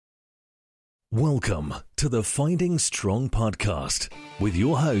Welcome to the Finding Strong podcast with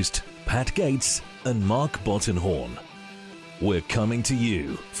your host, Pat Gates and Mark Bottenhorn. We're coming to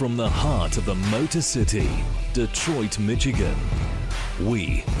you from the heart of the Motor City, Detroit, Michigan.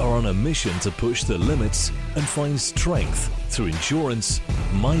 We are on a mission to push the limits and find strength through endurance,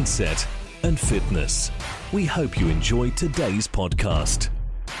 mindset, and fitness. We hope you enjoy today's podcast.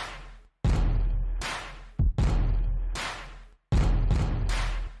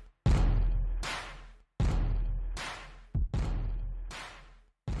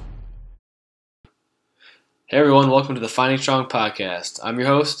 Hey everyone, welcome to the Finding Strong podcast. I'm your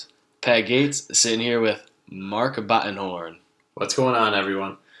host, Pat Gates, sitting here with Mark Bottenhorn. What's going on,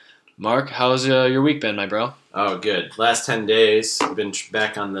 everyone? Mark, how's your week been, my bro? Oh, good. Last 10 days, I've been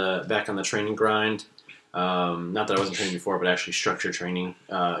back on the training grind. Not that I wasn't training before, but actually structured training.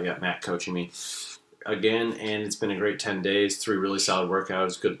 I got Matt coaching me again, and it's been a great 10 days. 3 really solid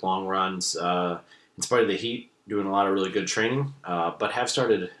workouts, good long runs. In spite of the heat, doing a lot of really good training, but have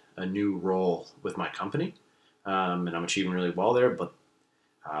started a new role with my company. And I'm achieving really well there, but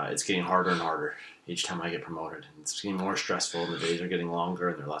it's getting harder and harder each time I get promoted. And it's getting more stressful, and the days are getting longer,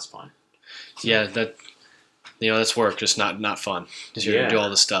 and they're less fun. So, yeah, that's work, just not fun. Because you're going to do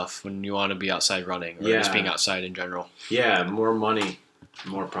all this stuff when you want to be outside running or just being outside in general. Yeah, more money,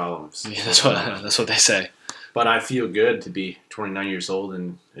 more problems. Yeah, that's what they say. But I feel good to be 29 years old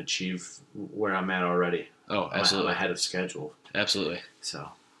and achieve where I'm at already. Oh, absolutely. I'm ahead of schedule. Absolutely. So.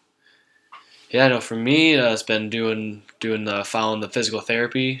 Yeah, no. For me, it's been following the physical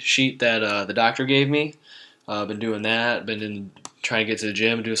therapy sheet that the doctor gave me. Been doing that. Been trying to get to the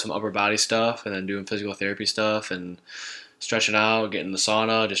gym, doing some upper body stuff, and then doing physical therapy stuff and stretching out, getting in the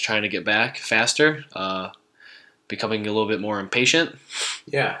sauna, just trying to get back faster. Becoming a little bit more impatient.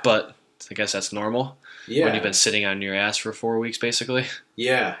 Yeah. But I guess that's normal. Yeah. When you've been sitting on your ass for 4 weeks, basically.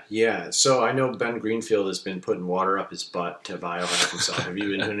 Yeah. So I know Ben Greenfield has been putting water up his butt to biohack himself. Have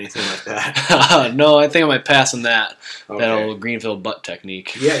you been doing anything like that? No, I think I might pass on that. Okay. That old Greenfield butt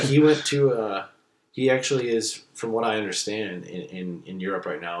technique. Yeah, he went to. He actually is, from what I understand, in Europe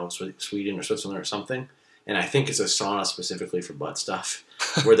right now, Sweden or Switzerland or something. And I think it's a sauna specifically for butt stuff,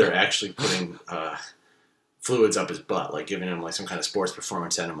 where they're actually putting fluids up his butt, like giving him like some kind of sports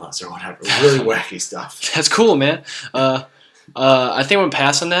performance enemas or whatever. Really wacky stuff. That's cool, man. I think I'm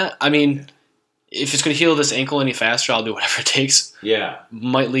passing that. I mean, if it's going to heal this ankle any faster, I'll do whatever it takes. Yeah.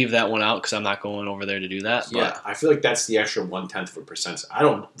 Might leave that one out because I'm not going over there to do that. Yeah, I feel like that's the extra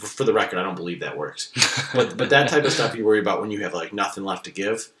 0.1%. For the record, I don't believe that works. but that type of stuff you worry about when you have like nothing left to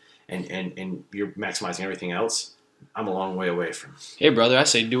give and you're maximizing everything else. I'm a long way away from. Hey, brother, I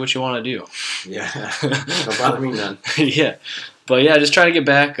say do what you want to do. Yeah, don't bother me none. Yeah, but yeah, just try to get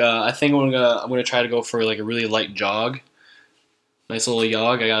back. I think I'm gonna try to go for like a really light jog. Nice little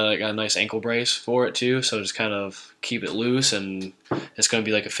jog. I got a nice ankle brace for it too, so just kind of keep it loose, and it's gonna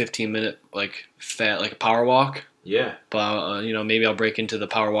be like a 15-minute like a power walk. Yeah. But maybe I'll break into the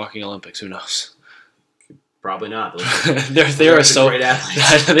power walking Olympics. Who knows? Probably not. They are so great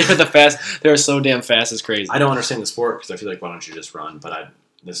athletes. They're the fast. They're so damn fast. It's crazy. I don't understand the sport because I feel like why don't you just run? But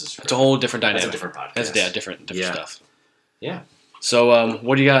it's a whole different dynamic. That's a different podcast. That's different stuff. Yeah. So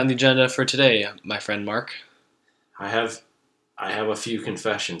what do you got on the agenda for today, my friend Mark? I have a few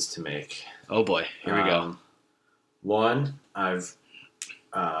confessions to make. Oh boy, here we go. One, I've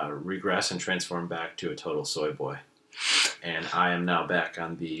regressed and transformed back to a total soy boy, and I am now back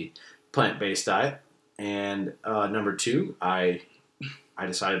on the plant-based diet. And number 2, I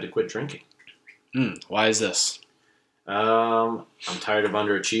decided to quit drinking. Why is this? I'm tired of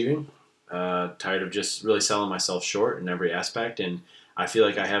underachieving, tired of just really selling myself short in every aspect, and I feel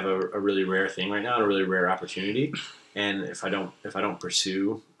like I have a really rare thing right now, and a really rare opportunity. And if I don't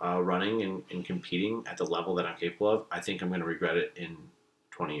pursue running and competing at the level that I'm capable of, I think I'm going to regret it in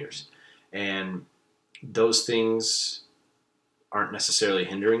 20 years. And those things aren't necessarily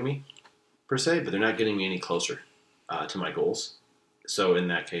hindering me, per se, but they're not getting me any closer to my goals. So in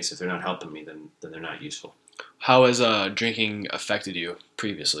that case, if they're not helping me, then they're not useful. How has drinking affected you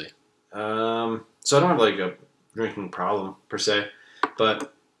previously? So I don't have like a drinking problem per se,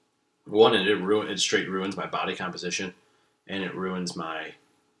 but one, it straight ruins my body composition, and it ruins my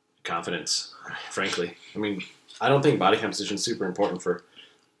confidence. Frankly, I mean, I don't think body composition is super important for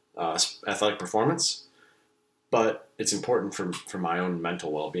athletic performance. But it's important for my own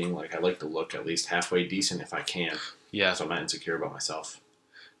mental well-being. Like, I like to look at least halfway decent if I can. Yeah. So I'm not insecure about myself.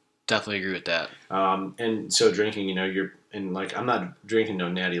 Definitely agree with that. And so drinking, I'm not drinking no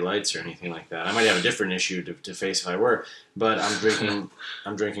Natty Lights or anything like that. I might have a different issue to face if I were, but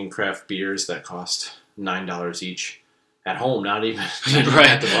I'm drinking craft beers that cost $9 each, at home, not even Right,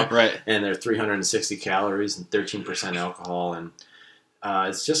 at the bar. right. And they're 360 calories and 13% alcohol, and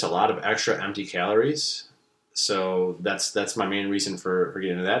it's just a lot of extra empty calories. So that's my main reason for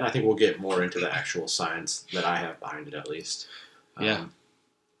getting into that. And I think we'll get more into the actual science that I have behind it, at least. Yeah.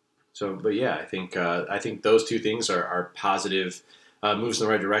 But yeah, I think those two things are positive moves in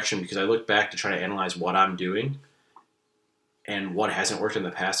the right direction, because I look back to try to analyze what I'm doing and what hasn't worked in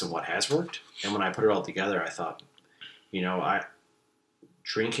the past and what has worked. And when I put it all together, I thought,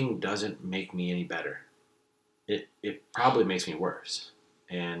 drinking doesn't make me any better. It probably makes me worse,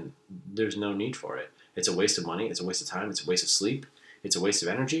 and there's no need for it. It's a waste of money. It's a waste of time. It's a waste of sleep. It's a waste of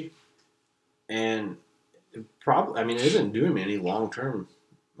energy, and it isn't doing me any long-term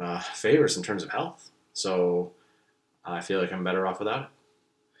favors in terms of health. So I feel like I'm better off without it.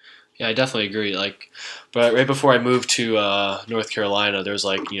 Yeah, I definitely agree. But right before I moved to North Carolina, there was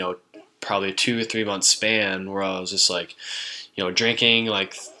probably a 2 or 3 month span where I was just drinking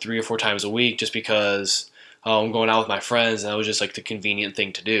 3 or 4 times a week just because I'm going out with my friends, and that was just the convenient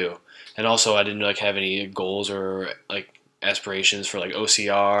thing to do. And also, I didn't have any goals or aspirations for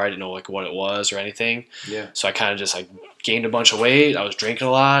OCR. I didn't know what it was or anything. Yeah. So I kind of just gained a bunch of weight. I was drinking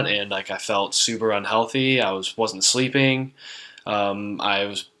a lot, and I felt super unhealthy. I wasn't sleeping.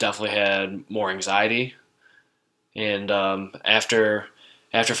 I definitely had more anxiety. And after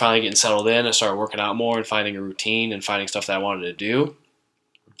finally getting settled in, I started working out more and finding a routine and finding stuff that I wanted to do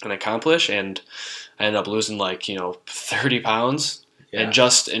and accomplish. And I ended up losing 30 pounds. Yeah. And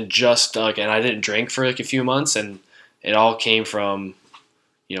I didn't drink for a few months, and it all came from,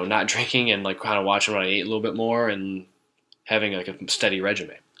 not drinking and kind of watching what I ate a little bit more and having a steady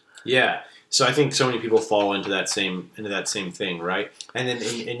regimen. Yeah. So I think so many people fall into that same thing, right? And then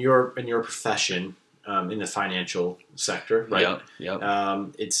in your profession, in the financial sector, right? Yep.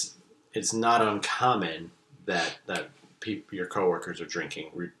 It's not uncommon that your coworkers are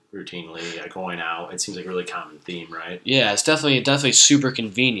drinking routinely, going out. It seems like a really common theme, right? Yeah, it's definitely super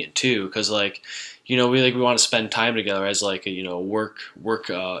convenient too, because we want to spend time together as work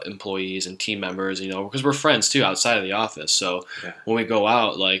employees and team members, because we're friends too outside of the office. So Yeah. when we go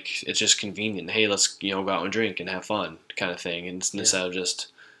out, it's just convenient. Hey, let's go out and drink and have fun, kind of thing, and instead of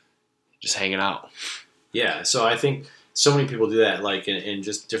just hanging out. Yeah. So I think so many people do that, in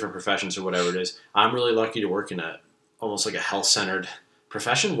just different professions or whatever it is. I'm really lucky to work in almost a health-centered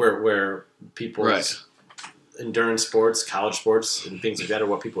profession where people's endurance sports, college sports, and things like that are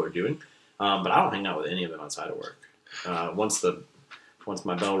what people are doing. But I don't hang out with any of them outside of work. Once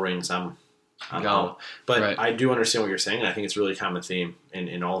my bell rings, I'm out. But I do understand what you're saying, and I think it's a really common theme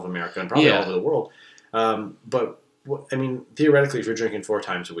in all of America and probably all over the world. Theoretically, if you're drinking 4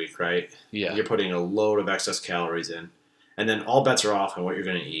 times a week, right? Yeah. You're putting a load of excess calories in, and then all bets are off on what you're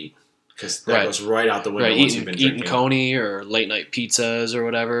going to eat, because that goes right out the window once you've been drinking. Eating Coney or late night pizzas or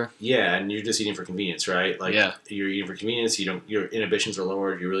whatever. Yeah, and you're just eating for convenience, right? You're eating for convenience. Your inhibitions are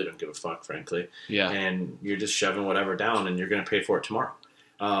lowered. You really don't give a fuck, frankly. Yeah. And you're just shoving whatever down, and you're going to pay for it tomorrow.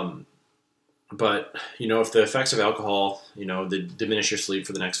 But if the effects of alcohol, they diminish your sleep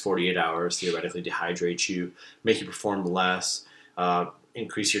for the next 48 hours, theoretically dehydrate you, make you perform less,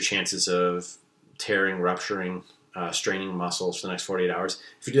 increase your chances of tearing, rupturing, straining muscles for the next 48 hours.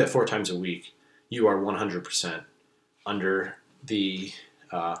 If you do that 4 times a week, you are 100% under the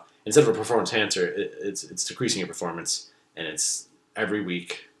instead of a performance enhancer, it's decreasing your performance, and it's every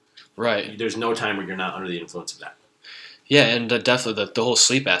week. Right. There's no time where you're not under the influence of that. Yeah, and definitely the whole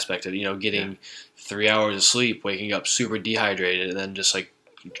sleep aspect of it, getting 3 hours of sleep, waking up super dehydrated, and then just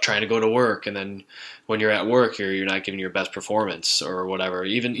trying to go to work, and then when you're at work, you're not giving your best performance or whatever.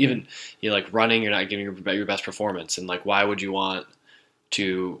 Even running, you're not giving your best performance, and why would you want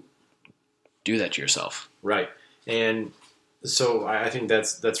to do that to yourself? Right. And so I think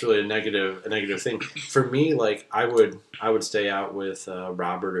that's really a negative thing for me. I would stay out with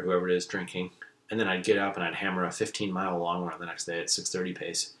Robert or whoever it is drinking, and then I'd get up and I'd hammer a 15-mile long run the next day at 6:30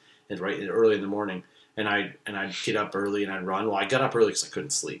 pace, and early in the morning. And I'd get up early and I'd run. Well, I got up early because I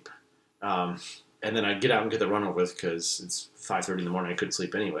couldn't sleep, and then I'd get out and get the run over with because it's 5:30 in the morning. I couldn't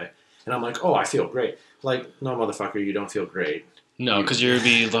sleep anyway, and I'm like, oh, I feel great. No, motherfucker, you don't feel great. No, because you'd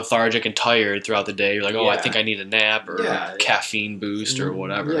be lethargic and tired throughout the day. You're like, I think I need a nap or a caffeine boost or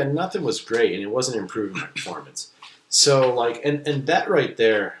whatever. Yeah, nothing was great, and it wasn't improving my performance. So, and that right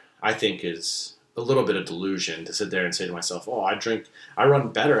there, I think, is a little bit of delusion to sit there and say to myself, oh, I run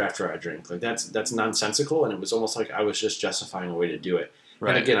better after I drink. That's nonsensical, and it was almost like I was just justifying a way to do it.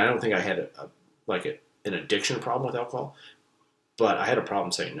 Right. And again, I don't think I had an addiction problem with alcohol, but I had a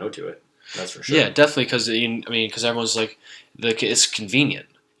problem saying no to it. That's for sure. Yeah, definitely, because everyone's it's convenient.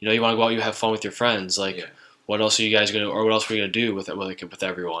 You want to go out, you have fun with your friends. what else are you guys gonna, or what else are we gonna do with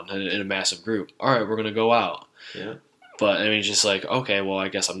everyone in a massive group? All right, we're gonna go out. Yeah. But I mean, it's just like, okay, well, I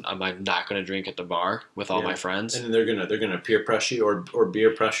guess I'm not gonna drink at the bar with all my friends. And then they're gonna peer pressure you or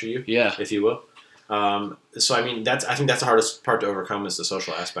beer pressure you, Yeah. if you will. So I mean, I think that's the hardest part to overcome is the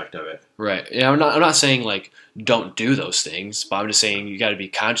social aspect of it. Right. Yeah. I'm not saying like don't do those things, but I'm just saying you got to be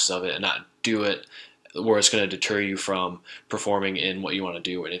conscious of it and not do it where it's going to deter you from performing in what you want to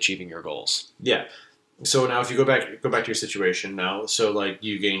do and achieving your goals. Yeah. So now, if you go back to your situation now, so like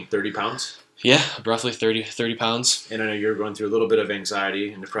you gained 30 pounds. Yeah, roughly 30 pounds. And I know you're going through a little bit of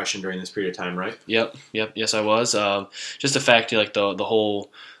anxiety and depression during this period of time, right? Yep. Yes, I was. Just the fact, like the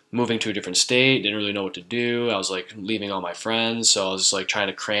whole moving to a different state, didn't really know what to do. I was like leaving all my friends, so I was just like trying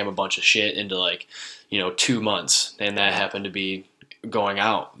to cram a bunch of shit into like 2 months, and that happened to be going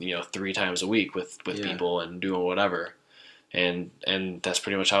out 3 times a week with people and doing whatever, and that's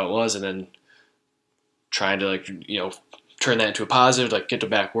pretty much how it was. And then trying to like turn that into a positive, like get to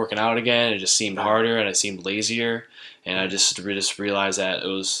back working out again. It just seemed harder and it seemed lazier, and I just realized that it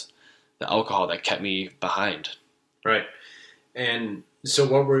was the alcohol that kept me behind. Right. And so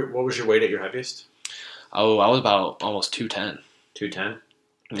what was your weight at your heaviest? Oh, I was about almost 210.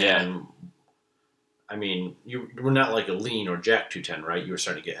 210? Yeah. And I mean, you were not like a lean or jack 210, right? You were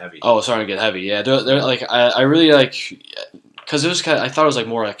starting to get heavy. Oh, starting to get heavy. Yeah, they're like I really like, because it was I thought it was like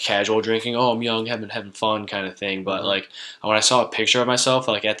more like casual drinking. Oh, I'm young, having fun kind of thing. But like when I saw a picture of myself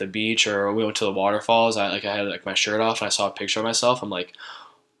like at the beach or we went to the waterfalls, I had like my shirt off and I saw a picture of myself. I'm like,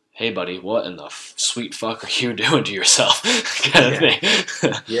 hey buddy, what in the sweet fuck are you doing to yourself? Kind of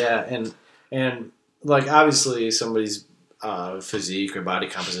thing. Yeah, and like obviously somebody's physique or body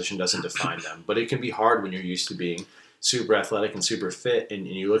composition doesn't define them, but it can be hard when you're used to being super athletic and super fit, and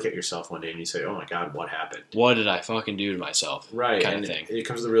you look at yourself one day and you say, oh my god, what happened? What did I fucking do to myself? Right, kind and of thing. It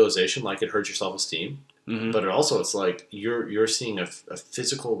comes to the realization like it hurts your self-esteem, but it's like you're seeing a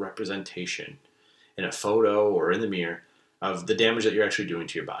physical representation in a photo or in the mirror of the damage that you're actually doing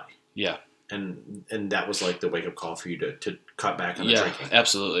to your body. Yeah. And that was like the wake-up call for you to cut back on the drinking. Yeah,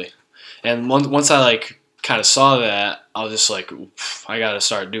 absolutely. And once I like kind of saw that, I was just like, I got to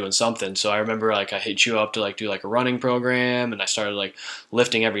start doing something. So I remember like I hit you up to like do like a running program, and I started like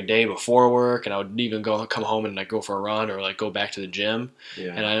lifting every day before work, and I would even come home and like go for a run or like go back to the gym.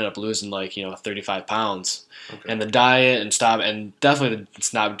 Yeah. And I ended up losing like 35 pounds. Okay. And the diet and definitely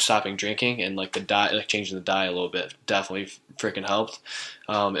stopping drinking and like the diet, like changing the diet a little bit, definitely freaking helped.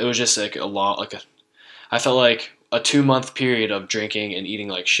 It was just like I felt like a 2-month period of drinking and eating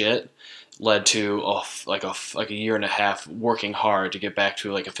like shit led to a year and a half working hard to get back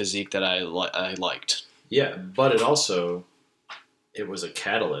to like a physique that I liked. Yeah, but it was a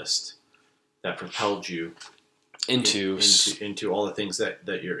catalyst that propelled you into all the things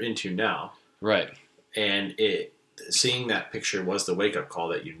that you're into now. Right. And seeing that picture was the wake up call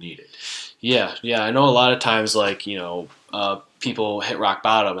that you needed. Yeah. I know a lot of times like people hit rock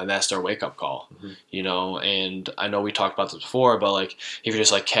bottom and that's their wake up call. And I know we talked about this before, but like if you're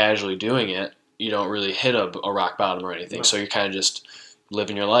just like casually doing it, you don't really hit a rock bottom or anything. No. So you're kind of just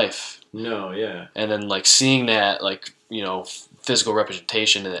living your life. No, yeah. And then like seeing that like physical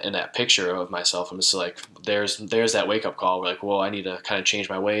representation in that picture of myself, I'm just like, there's that wake up call. Like, well, I need to kind of change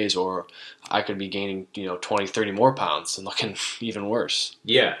my ways, or I could be gaining 20, 30 more pounds and looking even worse.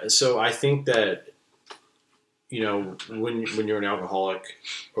 Yeah. So I think that when you're an alcoholic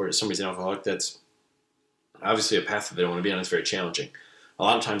or somebody's an alcoholic, that's obviously a path that they don't want to be on. It's very challenging. A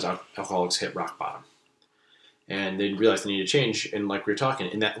lot of times alcoholics hit rock bottom and they realize they need to change. And like we were talking,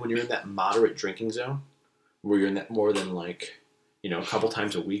 when you're in that moderate drinking zone, where you're in that more than like, a couple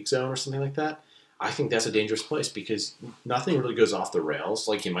times a week zone or something like that, I think that's a dangerous place because nothing really goes off the rails.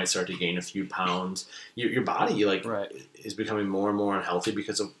 Like you might start to gain a few pounds. Your body is becoming more and more unhealthy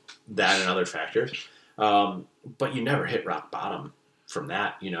because of that and other factors. But you never hit rock bottom from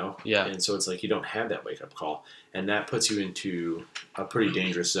that, Yeah. And so it's like you don't have that wake up call, and that puts you into a pretty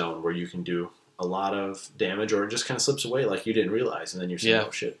dangerous zone where you can do a lot of damage, or it just kind of slips away like you didn't realize, and then you're saying,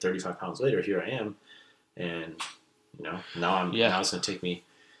 "Oh shit! 35 pounds later, here I am," and now it's going to take me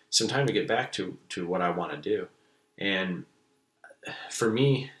some time to get back to what I want to do, and for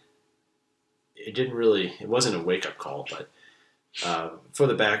me, it wasn't a wake up call, but. For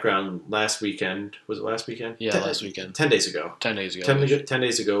the background, last weekend, was it last weekend? Yeah, last weekend. 10 days ago. 10 days ago. 10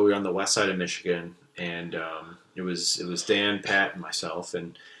 days ago, we were on the west side of Michigan, and it was Dan, Pat, and myself,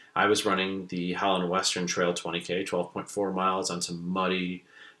 and I was running the Holland Western Trail 20K, 12.4 miles on some muddy,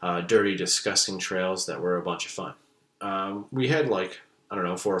 dirty, disgusting trails that were a bunch of fun. We had 4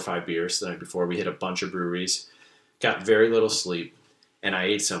 or 5 beers the night before. We hit a bunch of breweries, got very little sleep, and I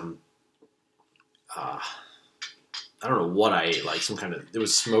ate some I don't know what I ate, like some kind of, it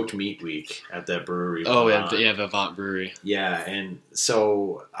was smoked meat week at that brewery. Oh, yeah, Vivant Brewery. Yeah, and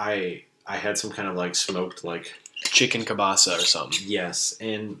so I had some kind of like smoked like chicken kielbasa or something. Yes,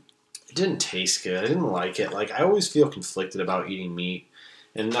 and it didn't taste good. I didn't like it. Like I always feel conflicted about eating meat,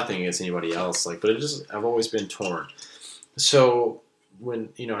 and nothing against anybody else. Like, but I've always been torn. So when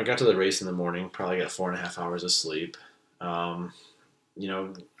I got to the race in the morning, probably got 4.5 hours of sleep. I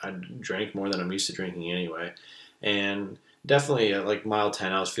drank more than I'm used to drinking anyway, and definitely at like mile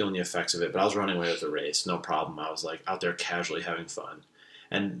 10, I was feeling the effects of it. But I was running away with the race, no problem. I was like out there casually having fun,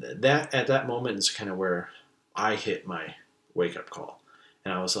 and that at that moment is kind of where I hit my wake up call,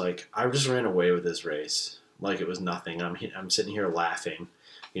 and I was like, I just ran away with this race like it was nothing. I'm sitting here laughing,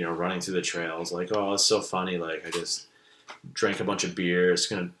 running through the trails like, oh, it's so funny. Like I just drank a bunch of beers,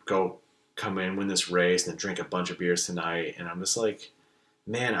 gonna go come in, win this race, and then drink a bunch of beers tonight. And I'm just like,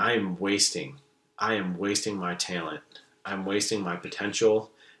 man, I am wasting my talent. I'm wasting my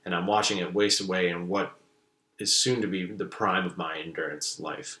potential, and I'm watching it waste away in what is soon to be the prime of my endurance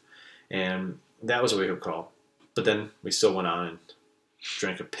life. And that was a wake-up call. But then we still went on and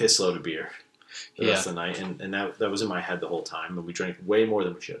drank a piss load of beer the rest of the night. And that was in my head the whole time. And we drank way more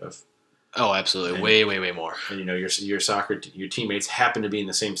than we should have. Oh, absolutely. And, way more. And, your teammates happened to be in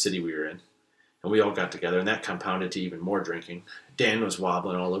the same city we were in. And we all got together, and that compounded to even more drinking. Dan was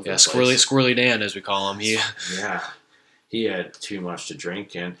wobbling all over the place. Squirrely Dan, as we call him. He had too much to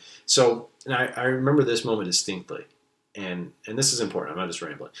drink. And so I remember this moment distinctly. And this is important. I'm not just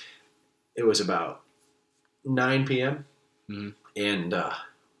rambling. It was about 9 p.m. Mm-hmm. And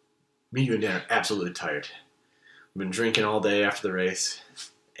me, you, and Dan are absolutely tired. We've been drinking all day after the race.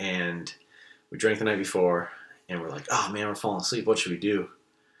 And we drank the night before. And we're like, oh, man, we're falling asleep. What should we do?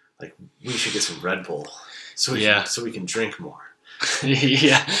 Like, we should get some Red Bull so we can drink more.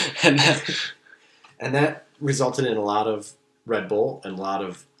 Yeah. And that resulted in a lot of Red Bull and a lot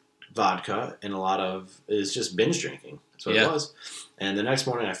of vodka and a lot of is just binge drinking. That's what it was. And the next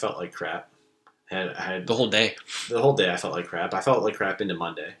morning I felt like crap. I had the whole day. The whole day I felt like crap. I felt like crap into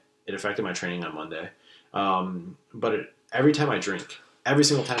Monday. It affected my training on Monday. But every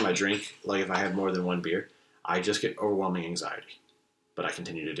single time I drink, like if I have more than one beer, I just get overwhelming anxiety. But I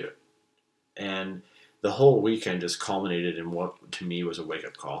continue to do it. And the whole weekend just culminated in what to me was a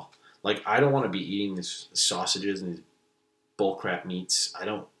wake-up call. Like, I don't want to be eating these sausages and these bullcrap meats. I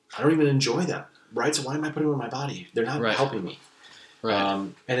don't even enjoy them, right? So why am I putting them in my body? They're not helping me. Right.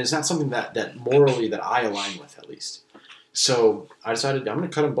 And it's not something that morally that I align with, at least. So I decided I'm going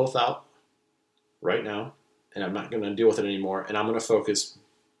to cut them both out right now, and I'm not going to deal with it anymore, and I'm going to focus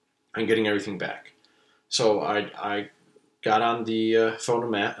on getting everything back. So I got on the phone to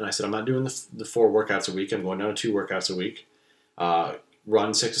Matt, and I said, I'm not doing the 4 workouts a week. I'm going down to 2 workouts a week.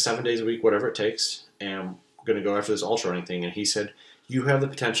 Run 6 to 7 days a week, whatever it takes, and I'm going to go after this ultra running thing. And he said, you have the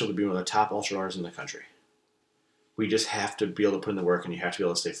potential to be one of the top ultra runners in the country. We just have to be able to put in the work, and you have to be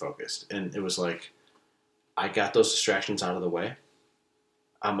able to stay focused. And it was like, I got those distractions out of the way.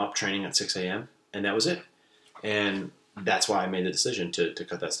 I'm up training at 6 a.m., and that was it. And that's why I made the decision to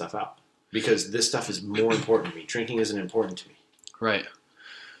cut that stuff out. Because this stuff is more important to me. Drinking isn't important to me. Right.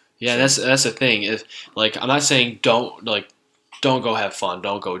 Yeah, so, that's the thing. I'm not saying don't go have fun,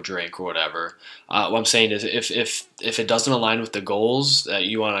 don't go drink or whatever. What I'm saying is if it doesn't align with the goals that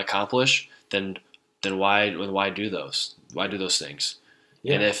you want to accomplish, then why do those? Why do those things?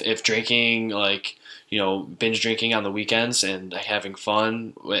 Yeah. And if drinking, binge drinking on the weekends and having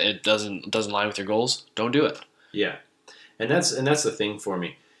fun, it doesn't align with your goals, don't do it. Yeah. And that's the thing for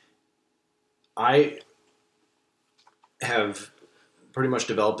me. I have pretty much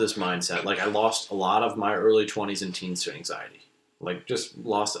developed this mindset. Like, I lost a lot of my early 20s and teens to anxiety. Like, just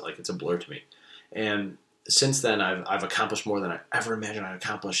lost it. Like, it's a blur to me. And since then, I've accomplished more than I ever imagined I'd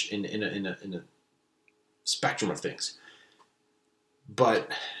accomplish in a spectrum of things. But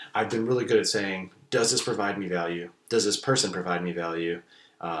I've been really good at saying, does this provide me value? Does this person provide me value?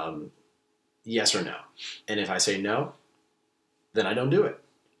 Yes or no. And if I say no, then I don't do it.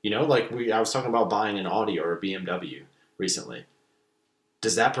 I was talking about buying an Audi or a BMW recently.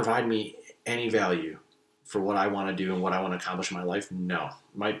 Does that provide me any value for what I want to do and what I want to accomplish in my life? No.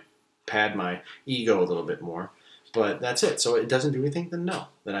 It might pad my ego a little bit more, but that's it. So it doesn't do anything, then no.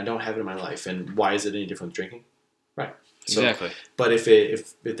 Then I don't have it in my life. And why is it any different with drinking? Right. So, exactly. But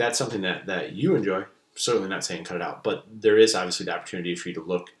if that's something that you enjoy, certainly not saying cut it out, but there is obviously the opportunity for you to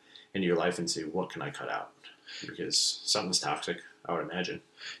look into your life and see, what can I cut out? Because something's toxic, I would imagine.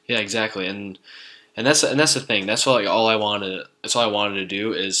 Yeah, exactly. And that's the thing. That's all I wanted to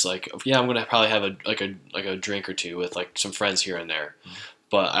do is I'm gonna probably have a drink or two with some friends here and there,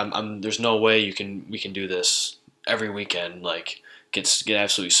 but there's no way we can do this every weekend, like get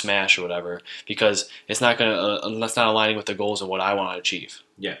absolutely smashed or whatever, because it's not gonna that's not aligning with the goals of what I want to achieve.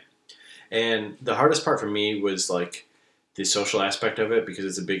 Yeah. And the hardest part for me was like the social aspect of it, because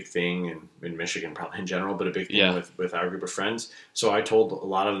it's a big thing in Michigan, probably in general, but a big thing with our group of friends. So I told a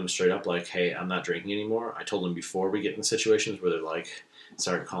lot of them straight up, like, hey, I'm not drinking anymore. I told them before we get in situations where they're like,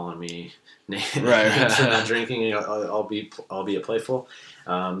 start calling me names for not drinking, and I'll be playful.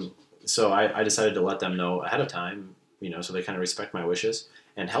 So I decided to let them know ahead of time, so they kind of respect my wishes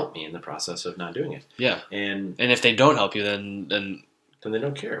and help me in the process of not doing it. Yeah. And if they don't help you, then they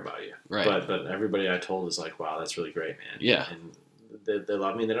don't care about you. Right. But everybody I told is like, wow, that's really great, man. Yeah. And they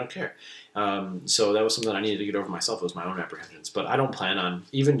love me and they don't care. So that was something I needed to get over myself. It was my own apprehensions. But I don't plan on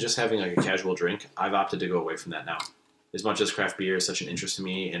even just having like a casual drink. I've opted to go away from that now. As much as craft beer is such an interest to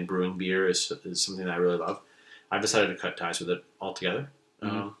me and brewing beer is something that I really love, I've decided to cut ties with it altogether.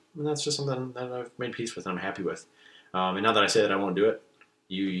 And that's just something that I've made peace with and I'm happy with. And now that I say that I won't do it,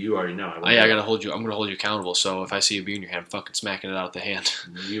 you already know. I'm gonna hold you accountable. So if I see a beer in your hand, I'm fucking smacking it out of the hand.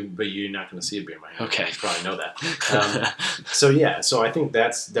 But you're not gonna see a beer in my hand. Okay, you probably know that. So I think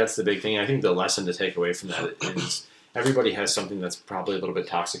that's the big thing. I think the lesson to take away from that is everybody has something that's probably a little bit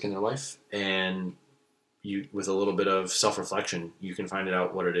toxic in their life, and you, with a little bit of self-reflection, you can find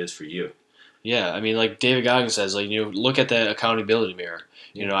out what it is for you. Yeah, I mean, like David Goggins says, like, look at the accountability mirror.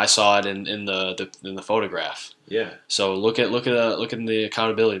 I saw it in the photograph. Yeah. So look in the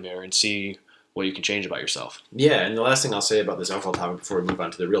accountability mirror and see what you can change about yourself. Yeah, and the last thing I'll say about this alcohol topic before we move on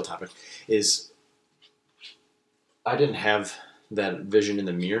to the real topic is I didn't have that vision in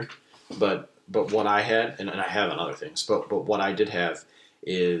the mirror, but what I had, and I have on other things, but what I did have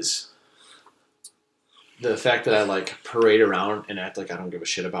is the fact that I like parade around and act like I don't give a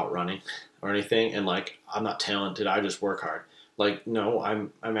shit about running or anything, and like I'm not talented, I just work hard. Like, no,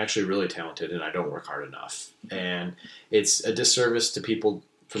 I'm actually really talented and I don't work hard enough. And it's a disservice to people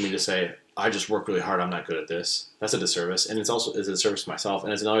for me to say, I just work really hard, I'm not good at this. That's a disservice. And it's also a disservice to myself.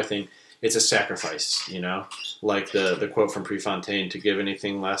 And it's another thing, it's a sacrifice, Like the quote from Prefontaine, to give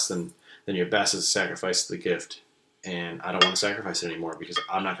anything less than your best is a sacrifice to the gift. And I don't want to sacrifice it anymore because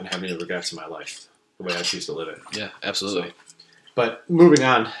I'm not going to have any regrets in my life, the way I choose to live it. Yeah, absolutely. So, but moving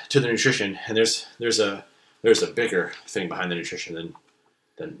on to the nutrition, and there's a bigger thing behind the nutrition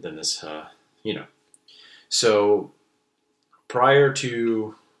than this, So prior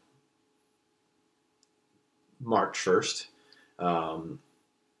to March 1st, in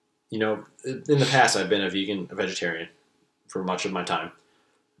the past I've been a vegetarian for much of my time.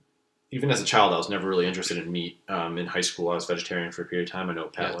 Even as a child, I was never really interested in meat. In high school, I was vegetarian for a period of time. I know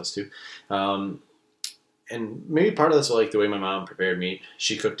Pat was too. And maybe part of this was like the way my mom prepared meat.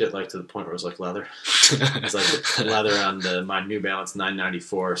 She cooked it like to the point where it was like leather. It was like leather on my New Balance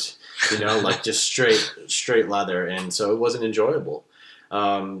 994s, like just straight leather. And so it wasn't enjoyable.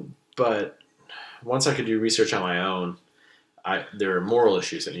 But once I could do research on my own, there are moral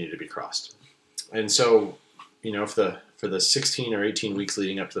issues that needed to be crossed. And so, for the 16 or 18 weeks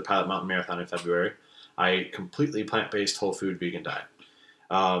leading up to the Pilot Mountain Marathon in February, I ate completely plant-based, whole food, vegan diet.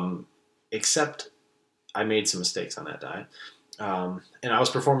 Except I made some mistakes on that diet. And I was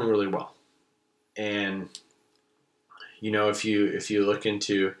performing really well. And, if you look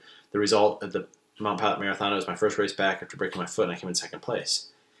into the result of the Mount Pilot Marathon, it was my first race back after breaking my foot, and I came in second place.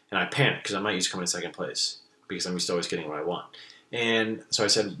 And I panicked because I'm not used to coming in second place because I'm used to always getting what I want. And so I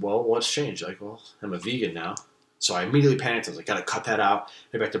said, well, what's changed? Like, well, I'm a vegan now. So I immediately panicked. I was like, got to cut that out,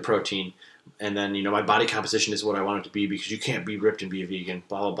 get back to protein. And then, my body composition is what I want it to be because you can't be ripped and be a vegan,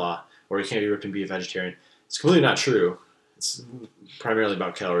 blah, blah, blah. Or you can't be ripped and be a vegetarian. It's completely not true. It's primarily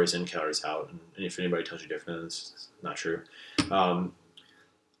about calories in, calories out. And if anybody tells you different, it's not true.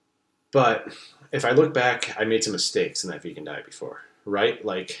 But if I look back, I made some mistakes in that vegan diet before, right?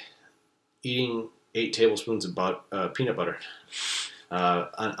 Like eating 8 tablespoons of peanut butter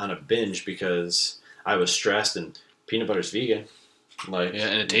on a binge because I was stressed, and peanut butter's vegan. Like, yeah,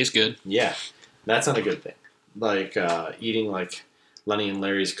 and it tastes good. Yeah, that's not a good thing. Like eating like Lenny and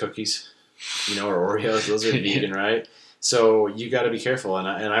Larry's cookies, or Oreos. Those are vegan, right? So you got to be careful. And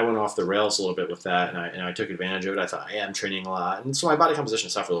I went off the rails a little bit with that, and I took advantage of it. I thought, hey, I'm training a lot, and so my body composition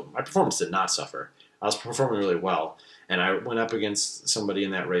suffered a little. My performance did not suffer. I was performing really well, and I went up against somebody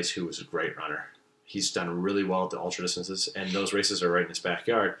in that race who was a great runner. He's done really well at the ultra distances, and those races are right in his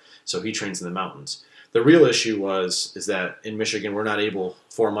backyard, so he trains in the mountains. The real issue is that in Michigan, we're not able,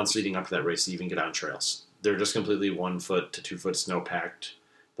 4 months leading up to that race, to even get on trails. They're just completely 1 foot to 2 foot snow packed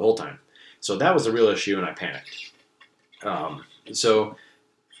the whole time. So that was the real issue, and I panicked. So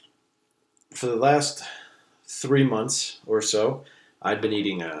for the last 3 months or so, I'd been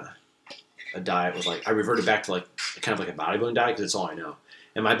eating a diet with I reverted back to kind of like a bodybuilding diet because it's all I know,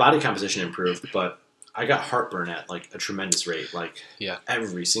 and my body composition improved, but I got heartburn at a tremendous rate.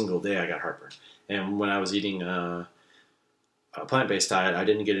 Every single day I got heartburn, and when I was eating a plant-based diet, I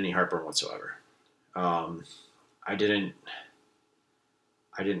didn't get any heartburn whatsoever. I didn't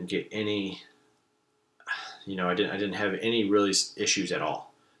get any. I didn't have any really issues at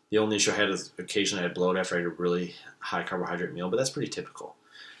all. The only issue I had is occasionally I had bloat after I ate a really high carbohydrate meal, but that's pretty typical.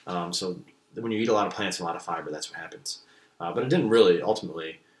 So when you eat a lot of plants and a lot of fiber, that's what happens. But it didn't really,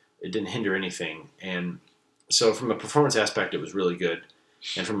 ultimately, it didn't hinder anything. And so from a performance aspect, it was really good.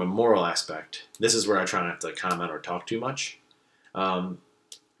 And from a moral aspect, this is where I try not to comment or talk too much. But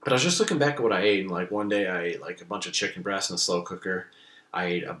I was just looking back at what I ate, and one day I ate a bunch of chicken breast in a slow cooker. I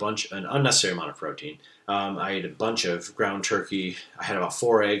ate an unnecessary amount of protein. I ate a bunch of ground turkey. I had about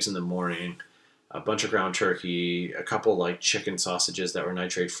 4 eggs in the morning, a bunch of ground turkey, a couple chicken sausages that were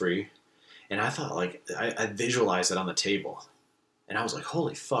nitrate free. And I thought I visualized it on the table. And I was like,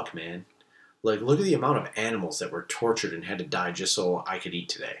 holy fuck, man. Look at the amount of animals that were tortured and had to die just so I could eat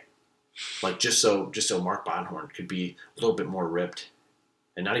today. Just so Mark Bonhorn could be a little bit more ripped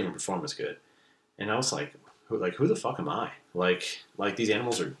and not even perform as good. And I was like, who the fuck am I? These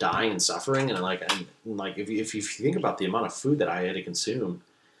animals are dying and suffering, and if you think about the amount of food that I had to consume,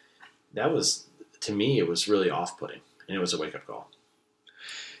 that was, to me, it was really off-putting, and it was a wake-up call.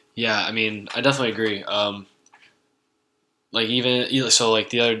 Yeah, I mean, I definitely agree.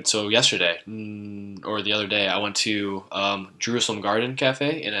 Yesterday or the other day, I went to Jerusalem Garden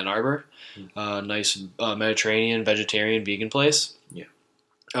Cafe in Ann Arbor, nice Mediterranean, vegetarian, vegan place. Yeah.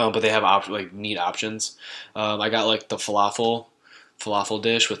 But they have meat options. I got the falafel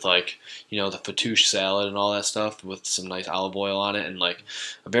dish with the fattoush salad and all that stuff with some nice olive oil on it, and a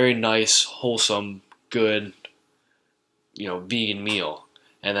very nice, wholesome, good, vegan meal.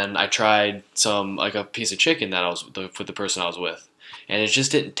 And then I tried some a piece of chicken that I was with the person I was with, and it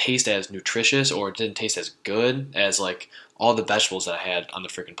just didn't taste as nutritious, or it didn't taste as good as all the vegetables that I had on the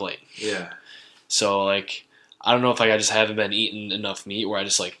freaking plate. Yeah. So I don't know if I just haven't been eating enough meat where I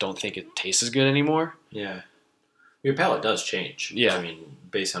just don't think it tastes as good anymore. Yeah. Your palate does change. Yeah. I mean,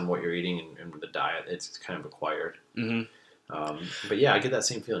 based on what you're eating and the diet, it's kind of acquired. Mm-hmm. But yeah, I get that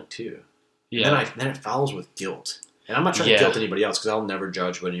same feeling too. Yeah. And then it follows with guilt. And I'm not trying to guilt anybody else, because I'll never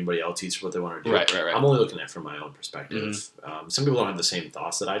judge what anybody else eats for what they want to do. Right. I'm only looking at it from my own perspective. Mm-hmm. Some people don't have the same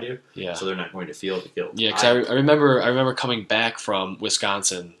thoughts that I do. Yeah. So they're not going to feel the guilt. Yeah, because I remember coming back from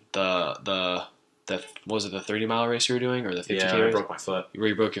Wisconsin, the was it the 30-mile race you were doing, or the 50K race? Yeah, I broke my foot. Where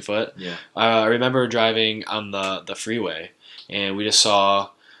you broke your foot? Yeah. I remember driving on the freeway, and we just saw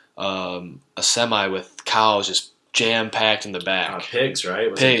a semi with cows just jam-packed in the back. Pigs, right?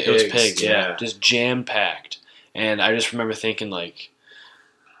 It was pigs, yeah. Just jam-packed. And I just remember thinking,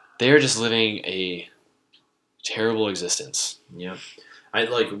 they are just living a terrible existence. Yeah.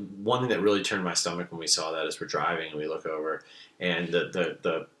 One thing that really turned my stomach when we saw that is we're driving and we look over, and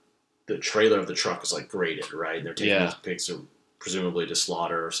the trailer of the truck is graded, right? And they're taking these pigs presumably to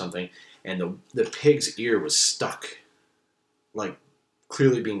slaughter or something, and the pig's ear was stuck,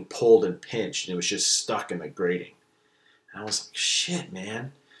 clearly being pulled and pinched, and it was just stuck in the grating. And I was like, shit,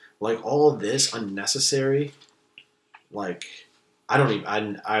 man. All of this unnecessary.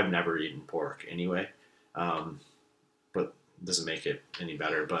 I've never eaten pork anyway, but it doesn't make it any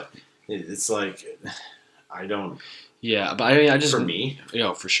better. But it's I don't. Yeah, but I just, for me,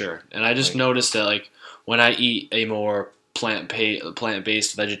 for sure. And I just noticed that when I eat a more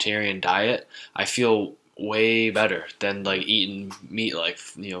plant-based vegetarian diet, I feel way better than eating meat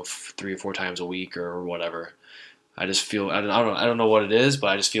 3 or 4 times a week or whatever. I just feel I don't know what it is, but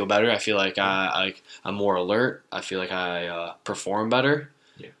I just feel better. I feel like I'm more alert. I feel like I perform better.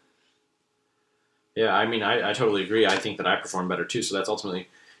 Yeah. Yeah, I mean, I totally agree. I think that I perform better too. So that's ultimately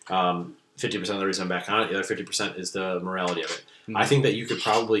 50% of the reason I'm back on it. The other 50% is the morality of it. Mm-hmm. I think that you could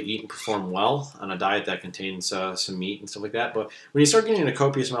probably eat and perform well on a diet that contains some meat and stuff like that. But when you start getting into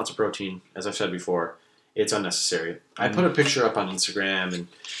copious amounts of protein, as I've said before, it's unnecessary. Mm-hmm. I put a picture up on Instagram and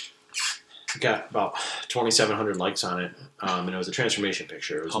got about 2,700 likes on it, and it was a transformation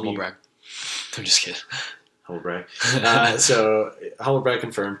picture. It was humble brag. I'm just kidding. Humble brag. So humble brag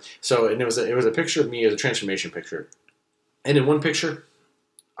confirmed. So and it was a picture of me as a transformation picture, and in one picture,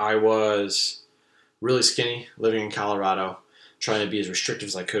 I was really skinny, living in Colorado, trying to be as restrictive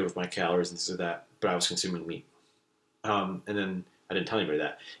as I could with my calories and things like that. But I was consuming meat, and then I didn't tell anybody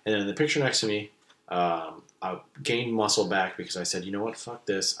that. And then in the picture next to me, I gained muscle back because I said, you know what, fuck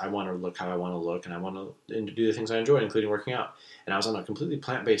this. I want to look how I want to look, and I want to do the things I enjoy, including working out. And I was on a completely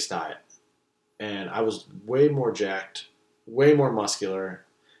plant-based diet, and I was way more jacked, way more muscular.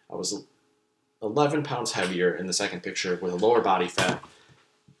 I was 11 pounds heavier in the second picture with a lower body fat.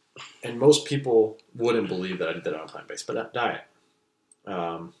 And most people wouldn't believe that I did that on a plant-based diet.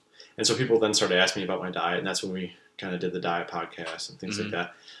 And so people then started asking me about my diet, and that's when we kind of did the diet podcast and things like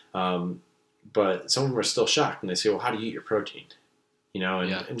that. But some of them are still shocked, and they say, well, how do you eat your protein?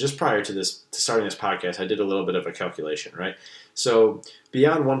 And just prior to starting this podcast, I did a little bit of a calculation, right? So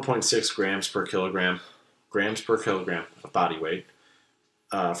beyond 1.6 grams per kilogram of body weight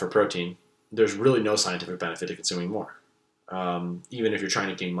for protein, there's really no scientific benefit to consuming more. Even if you're trying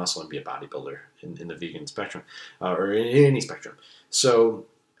to gain muscle and be a bodybuilder in the vegan spectrum, or in any spectrum. So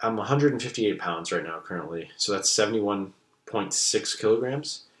I'm 158 pounds right now currently. So that's 71.6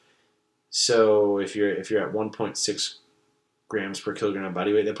 kilograms. So if you're at 1.6 grams per kilogram of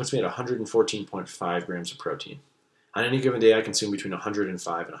body weight, that puts me at 114.5 grams of protein. On any given day, I consume between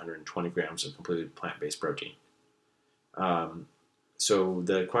 105 and 120 grams of completely plant-based protein. So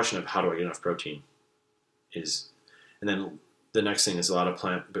the question of how do I get enough protein is, and then the next thing is a lot of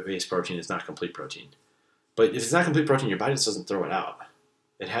plant-based protein is not complete protein. But if it's not complete protein, your body just doesn't throw it out.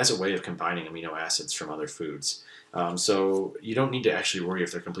 It has a way of combining amino acids from other foods. So you don't need to actually worry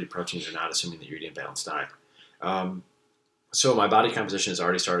if they're complete proteins or not, assuming that you're eating a balanced diet. So my body composition has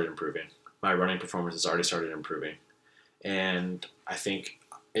already started improving. My running performance has already started improving. And I think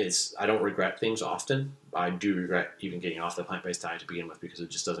I don't regret things often. I do regret even getting off the plant-based diet to begin with because it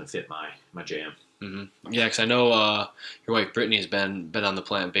just doesn't fit my jam. Mm-hmm. Yeah, because I know your wife Brittany has been on the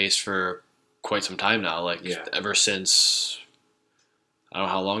plant-based for quite some time now. Ever since, I don't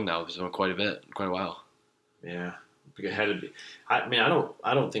know how long now. It's been quite a while. Yeah, it had to be. I mean,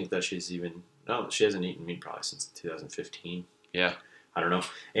 I don't think that she's even. No, she hasn't eaten meat probably since 2015. Yeah, I don't know.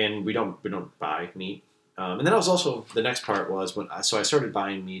 And we don't buy meat. And then I was also, the next part was I started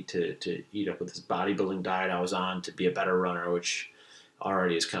buying meat to eat up with this bodybuilding diet I was on to be a better runner, which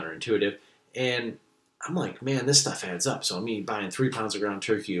already is counterintuitive. And I'm like, man, this stuff adds up. So I'm buying 3 pounds of ground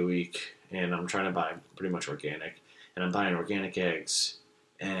turkey a week, and I'm trying to buy pretty much organic. And I'm buying organic eggs,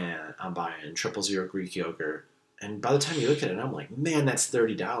 and I'm buying 000 Greek yogurt. And by the time you look at it, I'm like, man, that's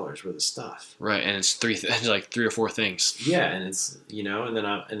 $30 worth of stuff. Right, and it's 3 or 4 things. Yeah, and it's, and then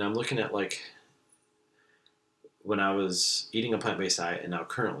I'm looking at when I was eating a plant-based diet, and now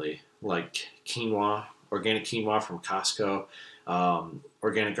currently, quinoa, organic quinoa from Costco,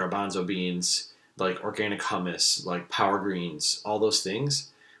 organic garbanzo beans, organic hummus, power greens, all those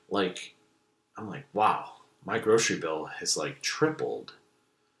things, I'm like, wow, my grocery bill has tripled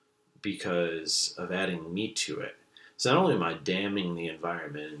because of adding meat to it. So not only am I damning the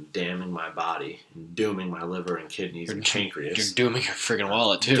environment and damning my body and dooming my liver and kidneys and pancreas. You're dooming your friggin'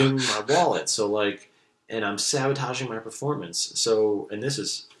 wallet too. Dooming my wallet. So and I'm sabotaging my performance. So, and this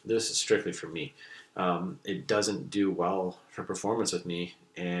is strictly for me. It doesn't do well for performance with me,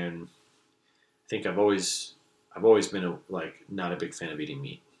 and I think I've always been not a big fan of eating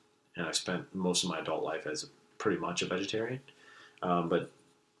meat, and I've spent most of my adult life as pretty much a vegetarian. But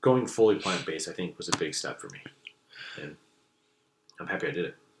going fully plant-based, I think, was a big step for me, and I'm happy I did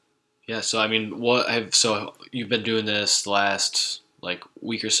it. Yeah. So I mean, so you've been doing this the last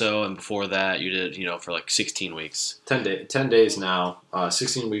week or so, and before that you did for 16 weeks. 10 days now.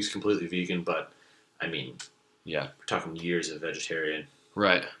 16 weeks completely vegan, but I mean, yeah, we're talking years of vegetarian,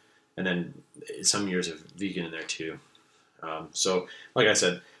 right? And then some years of vegan in there too. So like I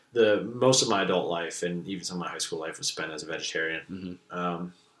said, the most of my adult life and even some of my high school life was spent as a vegetarian. Mm-hmm.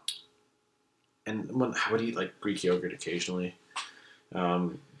 And I would eat Greek yogurt occasionally,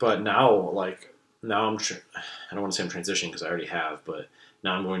 but now now I don't want to say I'm transitioning because I already have, but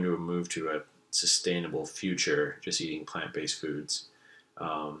now I'm going to move to a sustainable future, just eating plant-based foods.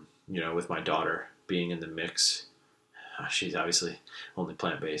 With my daughter being in the mix, she's obviously only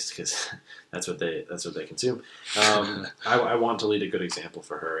plant-based because that's what they consume. I want to lead a good example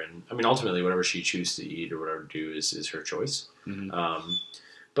for her, and I mean ultimately whatever she chooses to eat or whatever to do is her choice. Mm-hmm.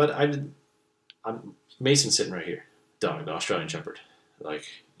 But Mason's sitting right here, dog, the Australian Shepherd,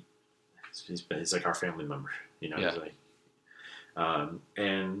 he's our family member, Yeah.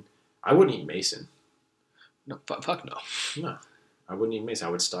 And I wouldn't eat Mason. No, fuck no. No, I wouldn't eat Mason.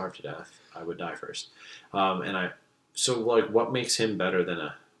 I would starve to death. I would die first. What makes him better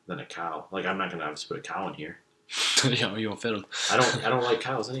than a cow? I'm not gonna obviously put a cow in here. You won't fit him. I don't like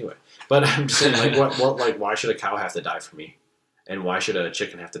cows anyway. But I'm just saying, why should a cow have to die for me? And why should a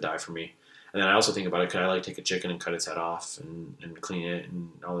chicken have to die for me? And then I also think about it, could I take a chicken and cut its head off and clean it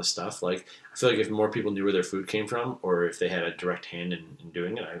and all this stuff? I feel like if more people knew where their food came from, or if they had a direct hand in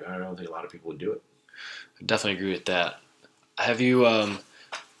doing it, I don't think a lot of people would do it. I definitely agree with that. Have you,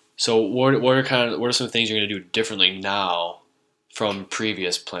 so what are some things you're going to do differently now from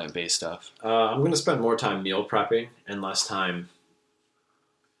previous plant-based stuff? I'm going to spend more time meal prepping and less time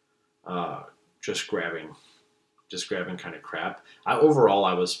just grabbing kind of crap. Overall,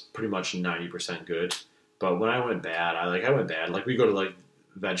 I was pretty much 90% good. But when I went bad, I went bad. Like, we go to, like,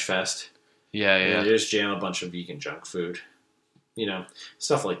 Veg Fest. Yeah. And they just jam a bunch of vegan junk food. You know,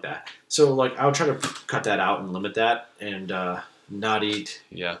 stuff like that. So, like, I'll try to cut that out and limit that and not eat,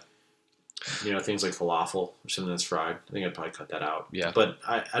 you know, things like falafel or something that's fried. I think I'd probably cut that out. Yeah. But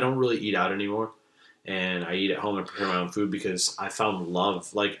I don't really eat out anymore. And I eat at home and prepare my own food because I found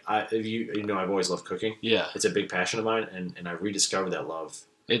love. Like, you know, I've always loved cooking. Yeah. It's a big passion of mine, and I've rediscovered that love.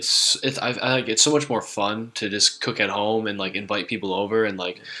 I like it's so much more fun to just cook at home and like invite people over and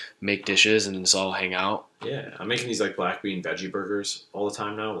like make dishes and just all hang out. Yeah, I'm making these like black bean veggie burgers all the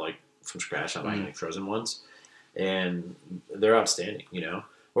time now, like from scratch. I'm buying like frozen ones, and they're outstanding. You know,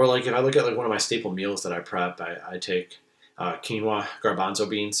 or like if I look at like one of my staple meals that I prep, I take quinoa, garbanzo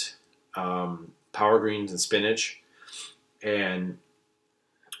beans, power greens, and spinach, and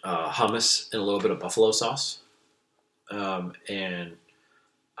hummus and a little bit of buffalo sauce, and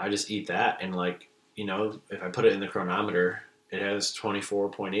I just eat that, and like, you know, if I put it in the chronometer, it has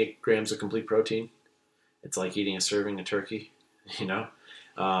 24.8 grams of complete protein. It's like eating a serving of turkey, you know.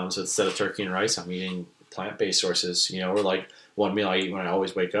 So instead of turkey and rice, I'm eating plant-based sources, you know. Or like one meal I eat when I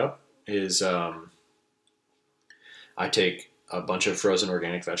always wake up is I take a bunch of frozen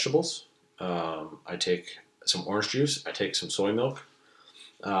organic vegetables. I take some orange juice. I take some soy milk,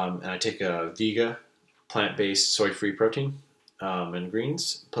 and I take a Vega plant-based soy-free protein. And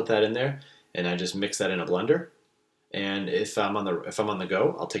greens, put that in there, and I just mix that in a blender. And if I'm on the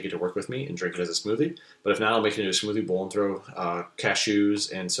go, I'll take it to work with me and drink it as a smoothie. But if not, I'll make it into a smoothie bowl and throw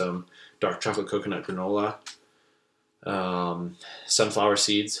cashews and some dark chocolate coconut granola, sunflower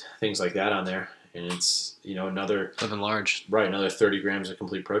seeds, things like that on there. And it's, you know, another Living large. Right, another 30 grams of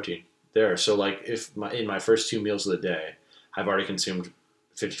complete protein there. So like in my first 2 meals of the day, I've already consumed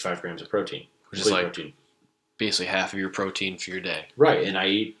 55 grams of protein, Which is like protein. Basically half of your protein for your day. Right, and I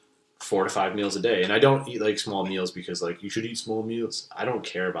eat 4 to 5 meals a day, and I don't eat like small meals because like you should eat small meals. I don't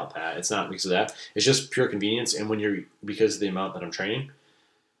care about that. It's not because of that. It's just pure convenience. And because of the amount that I'm training,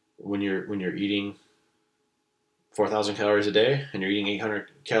 when you're eating 4,000 calories a day and you're eating 800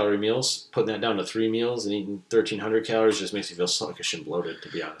 calorie meals, putting that down to 3 meals and eating 1,300 calories just makes me feel sluggish and bloated, to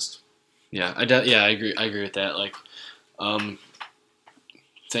be honest. Yeah, I agree. I agree with that. Like,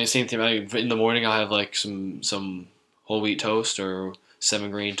 same thing. In the morning, I'll have like some whole wheat toast or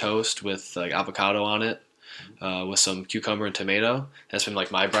 7-grain toast with like avocado on it, with some cucumber and tomato. That's been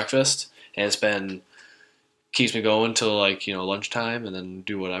like my breakfast, and keeps me going till like, you know, lunchtime, and then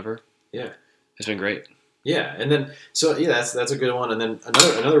do whatever. Yeah, it's been great. Yeah, and then that's a good one. And then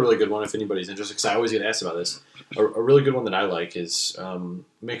another really good one, if anybody's interested, because I always get asked about this. A really good one that I like is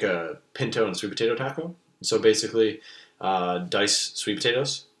make a pinto and sweet potato taco. So basically, dice sweet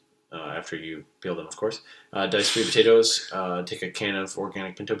potatoes, after you peel them, of course. Dice sweet potatoes, take a can of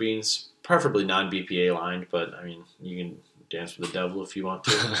organic pinto beans, preferably non-BPA lined, but I mean, you can dance with the devil if you want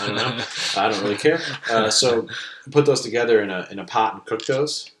to. I don't know. I don't really care. So put those together in a pot and cook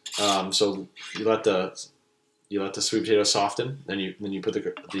those. So you let the sweet potatoes soften, then you put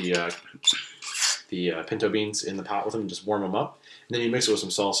the pinto beans in the pot with them and just warm them up, and then you mix it with some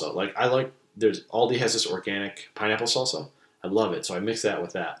salsa. Like Aldi has this organic pineapple salsa. I love it, so I mix that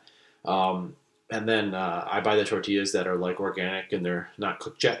with that. And then I buy the tortillas that are like organic and they're not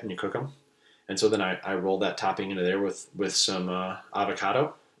cooked yet, and you cook them. And so then I roll that topping into there with some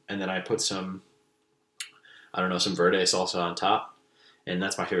avocado, and then I put some verde salsa on top, and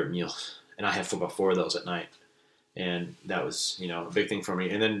that's my favorite meal. And I have about 4 of those at night. And that was, you know, a big thing for me.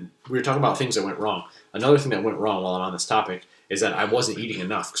 And then we were talking about things that went wrong. Another thing that went wrong while I'm on this topic is that I wasn't eating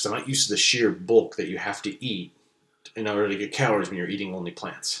enough because I'm not used to the sheer bulk that you have to eat in order to get calories when you're eating only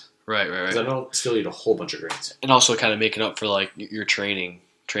plants. Right. Because I don't still eat a whole bunch of grains. And also kind of making up for like your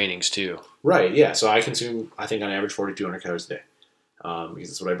trainings too. Right, yeah. So I consume, I think on average, 4,200 calories a day. Because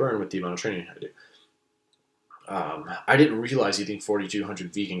that's what I burn with the amount of training I do. I didn't realize eating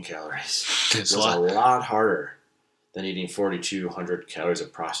 4,200 vegan calories was a lot harder than eating 4,200 calories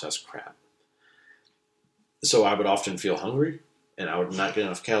of processed crap. So I would often feel hungry, and I would not get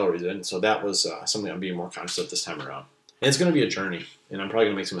enough calories in. So that was something I'm being more conscious of this time around. And it's going to be a journey, and I'm probably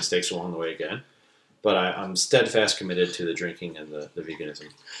going to make some mistakes along the way again. But I'm steadfast committed to the drinking and the veganism.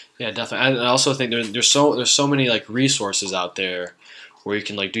 Yeah, definitely. I also think there's so many like resources out there where you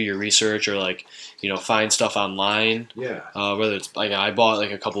can like do your research or like, you know, find stuff online. Yeah. Whether it's like I bought like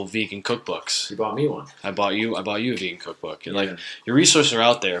a couple of vegan cookbooks. You bought me one. I bought you a vegan cookbook. And like your resources are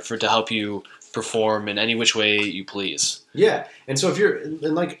out there to help you perform in any which way you please. Yeah, and so if you're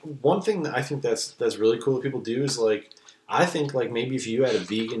and like one thing that I think that's really cool that people do is like I think like maybe if you had a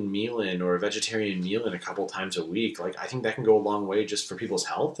vegan meal in or a vegetarian meal in a couple times a week, like I think that can go a long way just for people's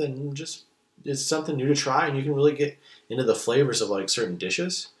health and just it's something new to try and you can really get into the flavors of like certain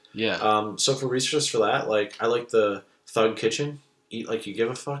dishes. Yeah. So for research for that, like I like the Thug Kitchen Eat Like You Give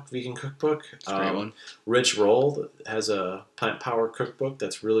a Fuck vegan cookbook. It's a great one. Rich Roll has a plant power cookbook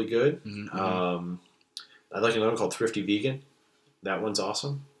that's really good. Mm-hmm. I like another one called Thrifty Vegan. That one's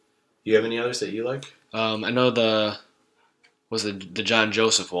awesome. Do you have any others that you like? I know the John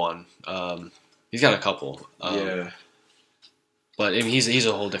Joseph one. He's got a couple. Yeah. But I mean, he's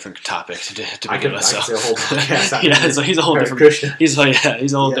a whole different topic to I begin could with. say a whole podcast. Yeah, so he's a whole different. Christian. He's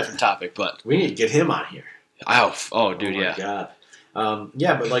a whole different topic. But we need to get him on here. Dude, my God.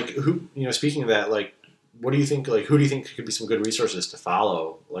 Yeah, but like who? Speaking of that, like, what do you think? Like, who do you think could be some good resources to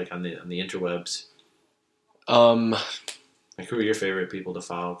follow, like on the interwebs? Like, who are your favorite people to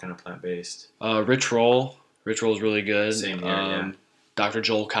follow, kind of plant based? Rich Roll. Rich Roll's really good. Same here. Yeah. Dr.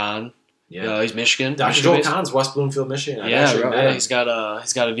 Joel Kahn. Yeah, he's Michigan. Dr. Joel Kahn's West Bloomfield, Michigan. Yeah, he's got a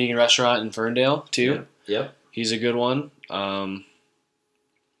vegan restaurant in Ferndale too. Yep. He's a good one. I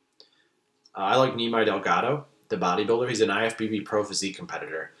like Nimai Delgado, the bodybuilder. He's an IFBB Pro Physique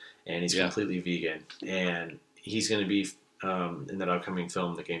competitor, and he's completely vegan. And he's going to be in that upcoming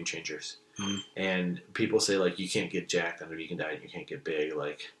film, The Game Changers. Mm-hmm. And people say like you can't get jacked on a vegan diet, you can't get big.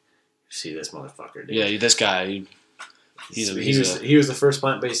 Like, see this motherfucker, dude. Yeah, this guy. He was the first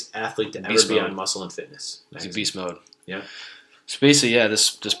plant-based athlete to ever be on Muscle and Fitness. He's in beast mode. Yeah. So basically,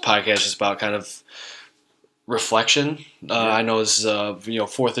 this podcast is about kind of reflection. I know this is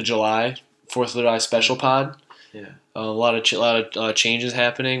 4th of July special pod. Yeah. A lot of changes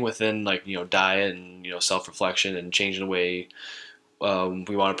happening within diet and self-reflection and changing the way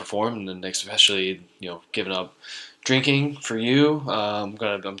we want to perform, and then especially giving up drinking for you. I'm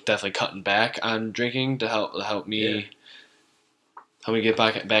definitely cutting back on drinking to help me. Yeah. Help me get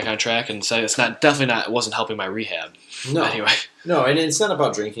back on track, and so it wasn't helping my rehab. No, anyway, no, and it's not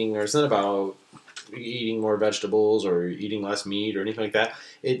about drinking, or it's not about eating more vegetables or eating less meat or anything like that.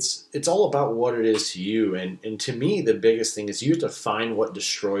 It's all about what it is to you, and to me, the biggest thing is you have to find what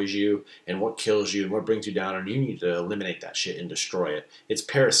destroys you and what kills you and what brings you down, and you need to eliminate that shit and destroy it. It's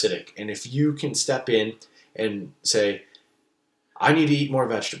parasitic, and if you can step in and say, I need to eat more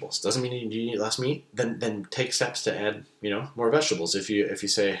vegetables. Doesn't mean you need to eat less meat. Then take steps to add, more vegetables. If you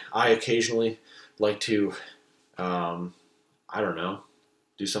say I occasionally like to, I don't know,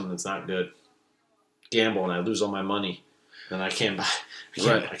 do something that's not good, gamble and I lose all my money, then I can't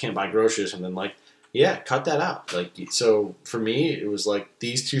buy groceries or something. Like, yeah, cut that out. Like, so for me, it was like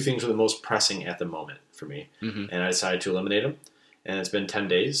these two things were the most pressing at the moment for me, and I decided to eliminate them. And it's been 10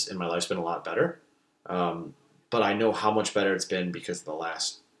 days, and my life's been a lot better. But I know how much better it's been because of the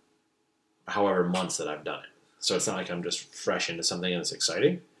last however months that I've done it. So it's not like I'm just fresh into something and it's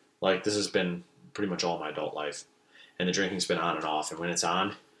exciting. Like, this has been pretty much all my adult life. And the drinking's been on and off. And when it's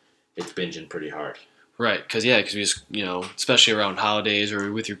on, it's binging pretty hard. Right. Because we just, especially around holidays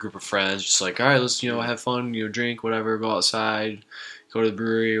or with your group of friends, just like, all right, let's, have fun, drink, whatever, go outside, go to the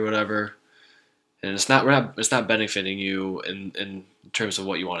brewery or whatever. And it's not benefiting you in terms of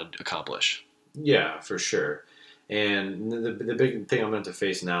what you want to accomplish. Yeah, for sure. And the big thing I'm going to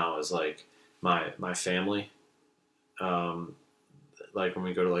face now is like my family. Like when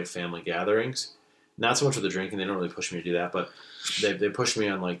we go to like family gatherings, not so much with the drinking. They don't really push me to do that, but they push me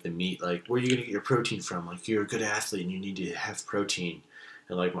on like the meat. Like, where are you going to get your protein from? Like, you're a good athlete and you need to have protein.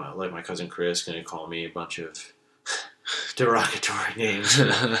 And like my cousin Chris going to call me a bunch of derogatory names.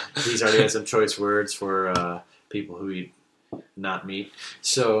 He's already had some choice words for people who eat not meat.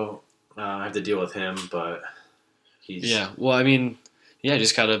 So I have to deal with him, but he's... Yeah, well, I mean,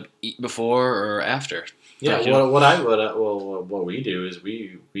 just gotta eat before or after. Yeah, what we do is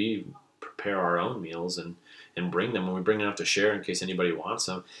we prepare our own meals and bring them, when we bring enough to share in case anybody wants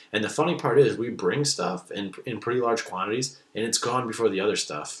them. And the funny part is we bring stuff in pretty large quantities, and it's gone before the other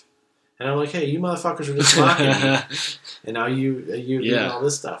stuff. And I'm like, hey, you motherfuckers were just mocking me. And now you eating all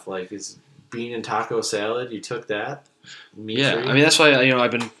this stuff. Like, is bean and taco salad, you took that? Meat-free? I mean, that's why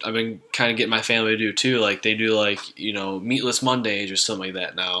I've been kind of getting my family to do too. Like, they do meatless Mondays or something like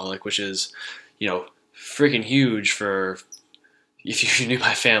that now, like, which is freaking huge for if you knew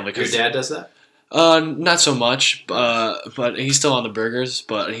my family. Your dad does that? Not so much, but he's still on the burgers.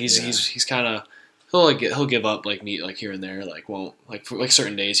 But he's kind of he'll give up like meat like here and there. Like, won't for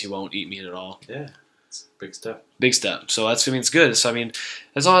certain days he won't eat meat at all. Yeah. It's a big step. Big step. So it's good. So I mean,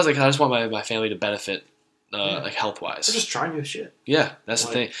 as long as I just want my family to benefit, like health wise. We're just trying new shit. Yeah, that's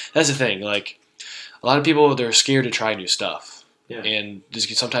the thing. That's the thing. Like, a lot of people, they're scared to try new stuff. Yeah. And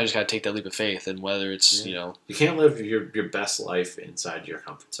sometimes you just got to take that leap of faith. And whether it's, You can't live your best life inside your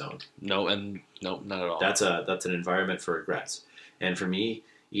comfort zone. No, not at all. That's an environment for regrets. And for me,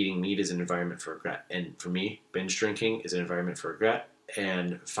 eating meat is an environment for regret. And for me, binge drinking is an environment for regret.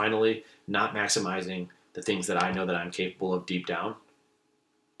 And finally, not maximizing the things that I know that I'm capable of deep down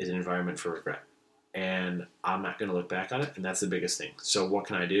is an environment for regret. And I'm not going to look back on it, and that's the biggest thing. So what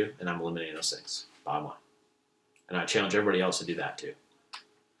can I do? And I'm eliminating those things, bottom line. And I challenge everybody else to do that too.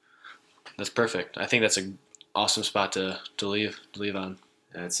 That's perfect. I think that's an awesome spot to leave on.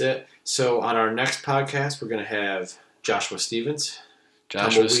 That's it. So on our next podcast, we're going to have Joshua Stevens.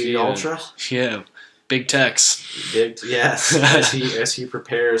 Joshua Stevens. Ultra. Yeah. Big Tex. Yes. as he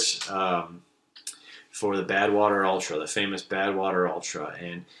prepares for the Badwater Ultra, the famous Badwater Ultra.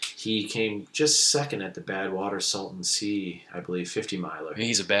 And he came just second at the Badwater Salton Sea, I believe, 50 miler.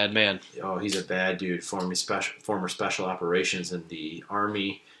 He's a bad man. Oh, he's a bad dude. Former special operations in the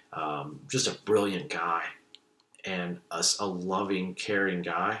Army. Just a brilliant guy. And a loving, caring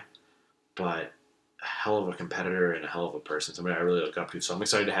guy. But a hell of a competitor and a hell of a person. Somebody I really look up to. So I'm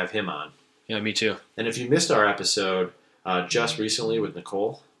excited to have him on. Yeah, me too. And if you missed our episode just recently with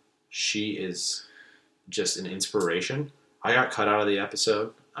Nicole, she is just an inspiration. I got cut out of the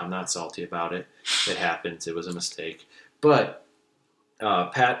episode. I'm not salty about it. It happens. It was a mistake. But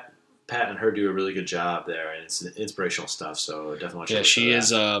Pat and her do a really good job there, and it's inspirational stuff. So definitely watch. Yeah, she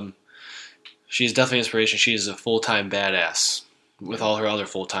is. She's definitely inspiration. She is a full-time badass with all her other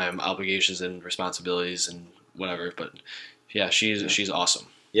full-time obligations and responsibilities and whatever. But yeah, she's awesome.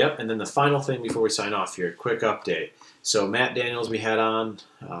 Yep. And then the final thing before we sign off here, quick update. So Matt Daniels we had on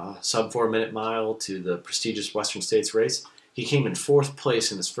sub 4 minute mile to the prestigious Western States race. He came in 4th place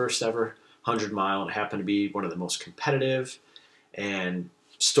in his first ever 100 mile, and it happened to be one of the most competitive and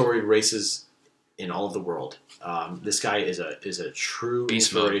storied races in all of the world. This guy is a true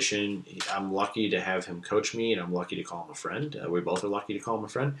Beast inspiration. I'm lucky to have him coach me, and I'm lucky to call him a friend. We both are lucky to call him a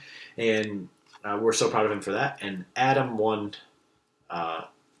friend, and we're so proud of him for that. And Adam won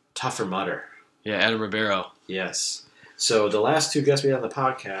Tougher Mudder. Yeah, Adam Ribeiro. Yes. So the last 2 guests we had on the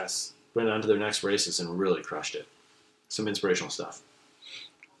podcast went on to their next races and really crushed it. Some inspirational stuff.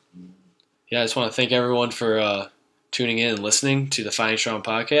 Yeah, I just want to thank everyone for tuning in and listening to the Fighting Strong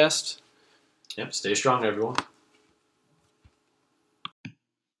podcast. Yep. Stay strong, everyone. Hey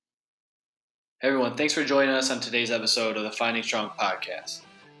everyone, thanks for joining us on today's episode of the Finding Strong podcast.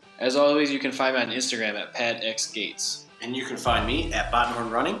 As always, you can find me on Instagram at PatXGates. And you can find me at Bottenhorn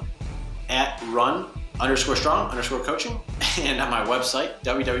Running, at run_strong_coaching, and on my website,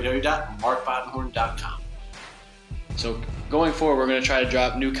 www.markbottenhorn.com. So going forward, we're going to try to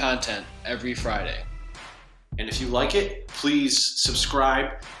drop new content every Friday. And if you like it, please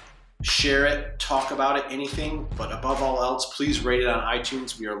subscribe, share it, talk about it, anything. But above all else, please rate it on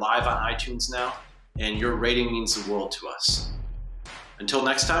iTunes. We are live on iTunes now, and your rating means the world to us. Until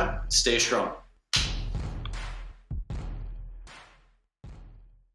next time, stay strong.